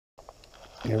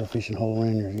Every fishing hole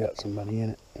around here's got somebody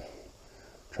in it.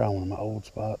 Try one of my old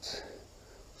spots.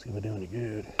 See if I do any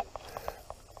good.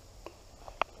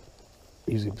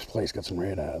 Usually this place got some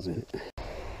red eyes in it.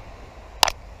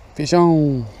 Fish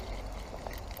on.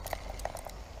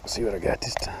 Let's see what I got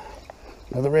this time.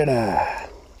 Another red eye.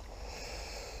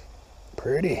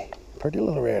 Pretty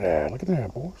little red eye. Look at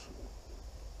that, boys.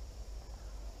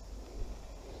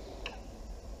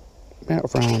 About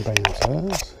frying pan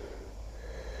size.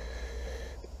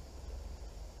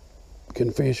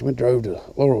 Couldn't fish. We drove to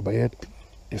Laurel Bed.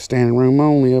 It's standing room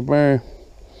only up there.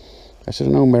 I should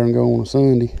have known better than go on a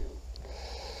Sunday.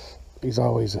 There's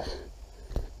always a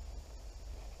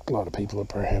lot of people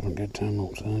up there having a good time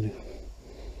on Sunday.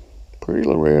 Pretty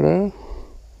little red eye.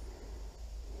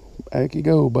 Back you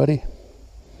go, buddy.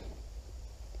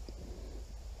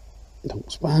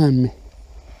 Don't spine me.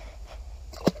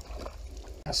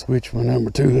 I switched from a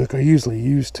number 2 hook I usually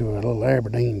use to a little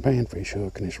Aberdeen panfish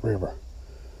hook in this river.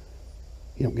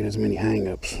 You don't get as many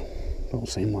hang-ups. Don't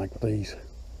seem like with these.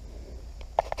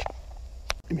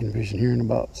 I've been fishing here in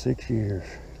about 6 years.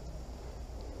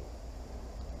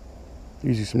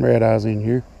 Usually some red eyes in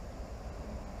here.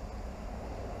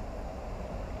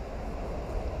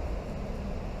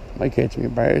 May catch me a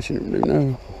bass, you never do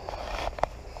know.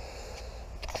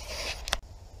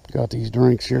 Got these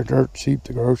drinks here, dirt cheap at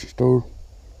the grocery store.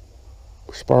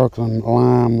 Sparkling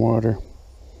lime water.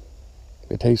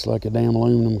 It tastes like a damn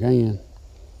aluminum can.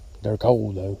 They're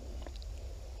cold though.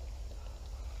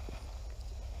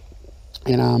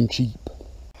 And I'm cheap.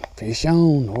 Fish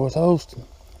on, North Austin.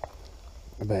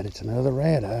 I bet it's another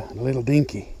red eye, a little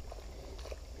dinky.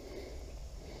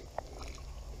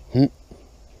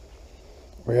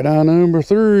 Red eye number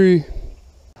 3.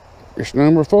 It's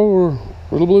number 4,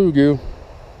 little bluegill.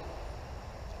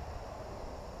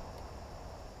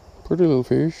 Pretty little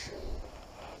fish.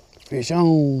 Fish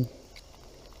on.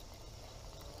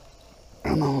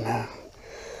 Come on now.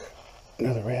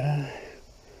 Another red eye.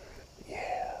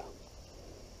 Yeah.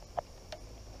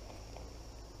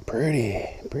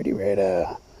 Pretty red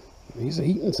eye. He's a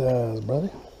eating size, brother.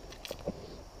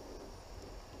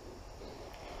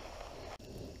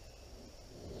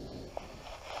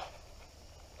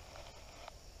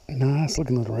 Nice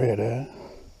looking little red eye.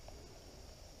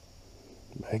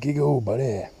 Back you go,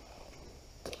 buddy.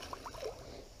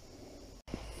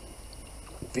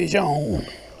 Fish on.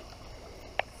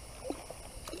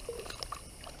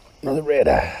 Another red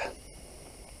eye.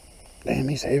 Damn,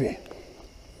 he's heavy.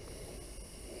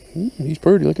 He's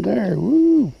pretty. Look at there.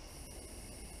 Woo.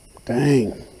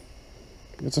 Dang.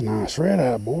 That's a nice red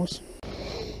eye, boys.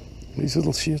 These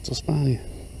little shits will spine you.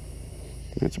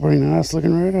 That's a pretty nice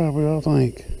looking red eye, what y'all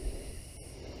think?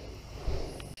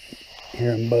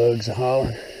 Hearing bugs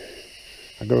hollering.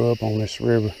 I grew up on this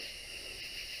river,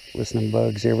 listening to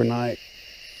bugs every night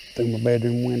through my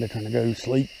bedroom window trying to go to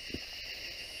sleep.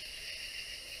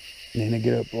 And then I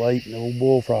get up late and the old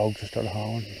bullfrogs just start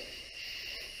hollering.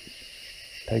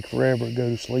 Take forever to go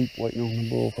to sleep waiting on the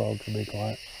bullfrogs to be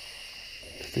quiet.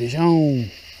 Fish on.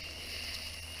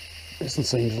 This one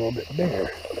seems a little bit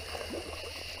bigger.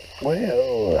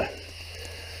 Well,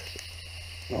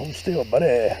 hold still,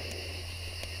 buddy.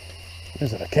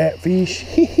 Is it a catfish?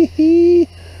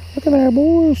 Look at that,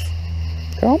 boys.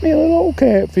 Caught me a little old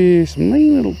catfish.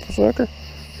 Mean little sucker.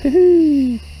 What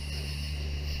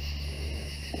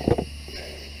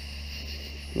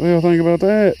do y'all think about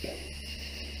that?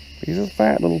 He's a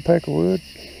fat little peckerwood.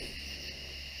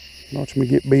 Watch me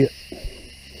get bit.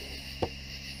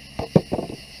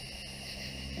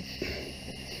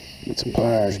 Get some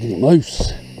pliers, get him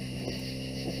loose.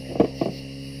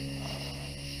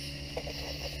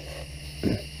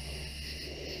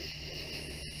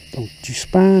 Don't you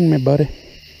spine me, buddy.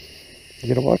 You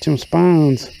gotta watch them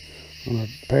spines on a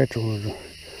petrel or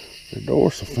the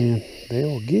dorsal fin.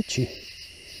 They'll get you.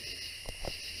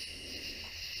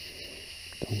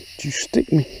 Don't you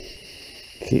stick me.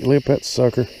 Can't lip that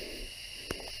sucker.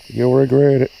 You'll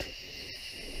regret it.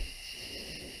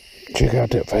 Check out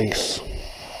that face.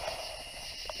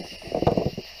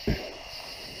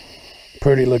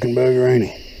 Pretty looking bugger, ain't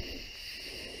he?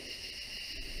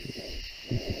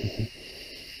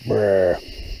 Brr.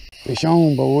 Fish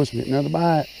on, boys. Get another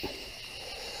bite.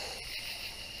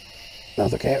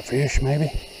 Another catfish,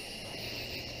 maybe.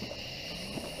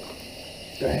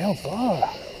 The hell far.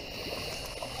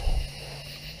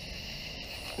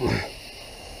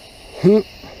 Look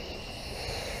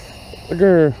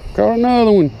there. Caught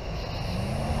another one.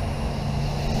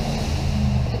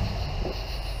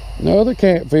 Another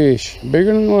catfish.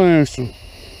 Bigger than the last one.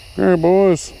 There,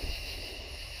 boys.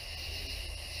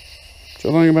 What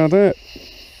y'all think about that?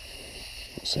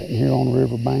 Sitting here on the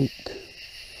riverbank.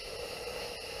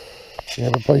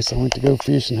 Every place I went to go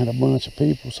fishing had a bunch of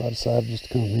people, so I decided just to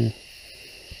come here.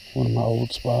 One of my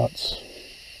old spots.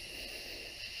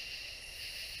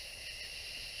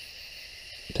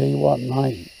 Tell you what, at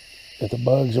night, if the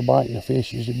bugs are biting, the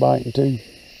fish usually biting too.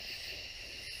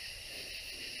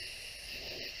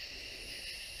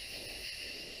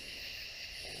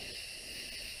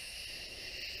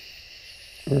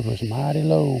 River's mighty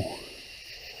low.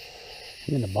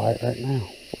 I'm getting a bite right now.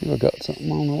 We've got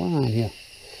something on the line here.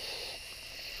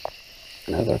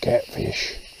 Another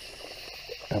catfish,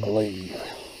 I believe.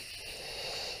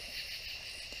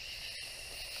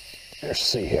 Let's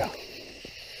see here.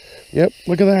 Yep,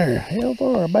 look at there. Hell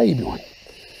for a baby one.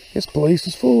 This place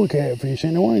is full of catfish.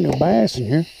 Ain't no bass in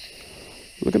here.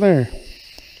 Look at there.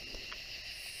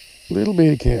 Little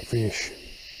bitty catfish.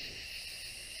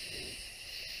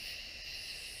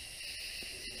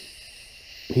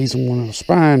 He's the one that'll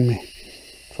spine me.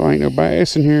 So ain't no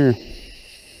bass in here.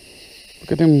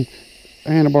 Look at them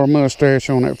handlebar mustache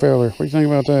on that feller. What do you think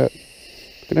about that?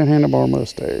 Look at that handlebar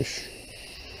mustache.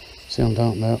 See what I'm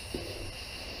talking about?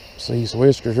 See his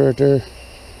whiskers right there?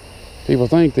 People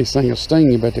think these things will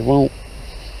sting you, but they won't.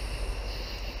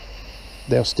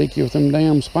 They'll stick you with them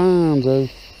damn spines though.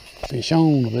 Fish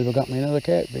on. I believe I got me another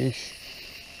catfish.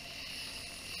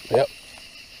 Yep.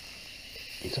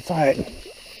 He's a fighting.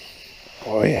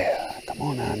 Oh yeah. Come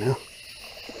on now.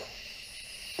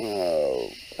 Oh,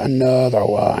 another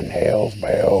one. Hell's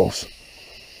bells.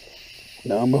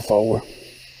 Number 4.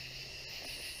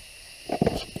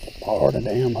 Hard a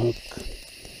damn hook.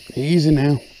 Easy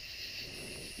now.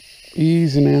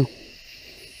 Easy now.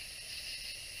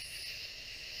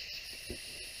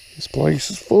 This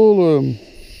place is full of them.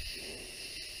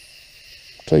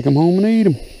 Take them home and eat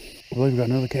them. I believe we got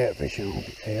another catfish on.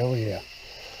 Hell yeah.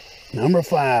 Number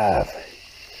 5.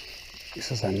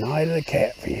 This is the night of the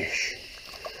catfish.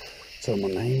 So I'm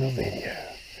gonna name the video.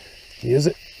 Is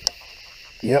it?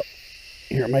 Yep.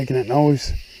 You hear it making that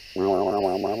noise?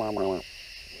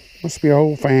 Must be a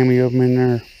whole family of them in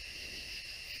there.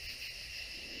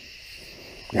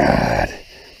 God,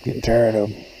 I'm getting tired of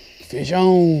them. Fish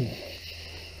on.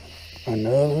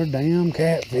 Another damn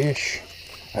catfish.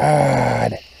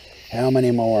 God, how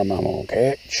many more am I gonna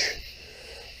catch?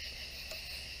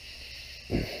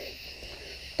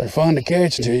 They're fun to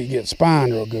catch until you get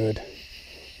spined real good.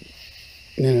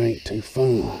 And then it ain't too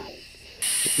fun.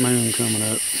 Moon coming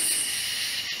up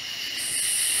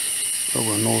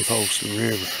over North Holston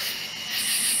River.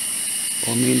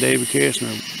 Well, me and David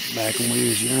Kessner, back when we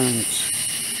was young,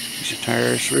 used to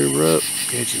tear this river up,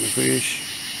 catching the fish.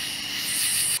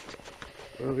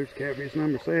 Well, there's catfish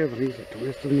number 7. He's a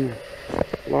twisting and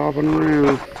lobbing around.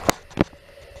 I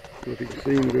don't know if you can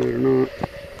see him good or not.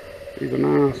 He's a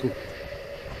nice one.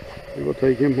 We will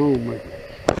take him home with me.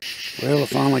 Well, I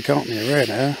finally caught me a red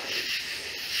eye.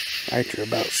 After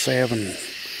about 7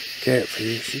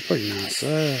 catfish. He's pretty nice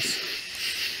size.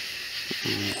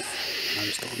 I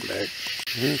just throw him back.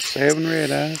 There's 7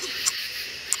 red eyes.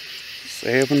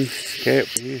 7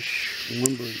 catfish.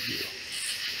 1 bluegill.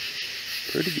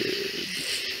 Pretty good.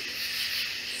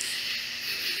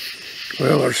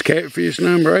 Well, there's catfish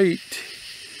number 8.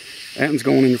 That one's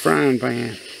going in the frying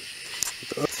pan.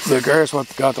 Look, there's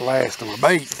what got the last of my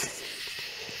bait.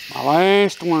 My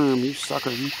last worm, you sucker,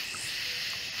 you.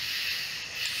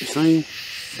 You see?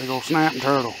 Big old snapping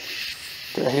turtle.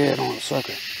 Got a head on it,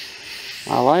 sucker.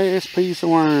 My last piece of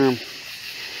worm.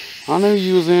 I knew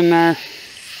you was in there.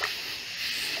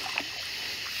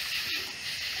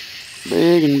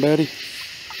 Big and buddy.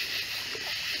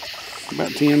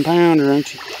 About 10 pounder,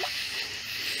 ain't you?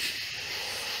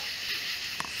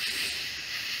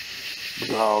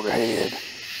 Big log ahead.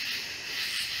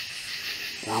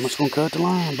 I'm just gonna cut the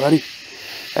line, buddy.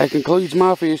 That concludes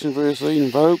my fishing for this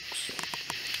evening, folks.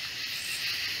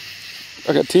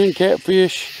 I got 10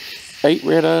 catfish, 8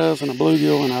 red eyes, and a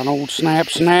bluegill, and an old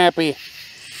snappy.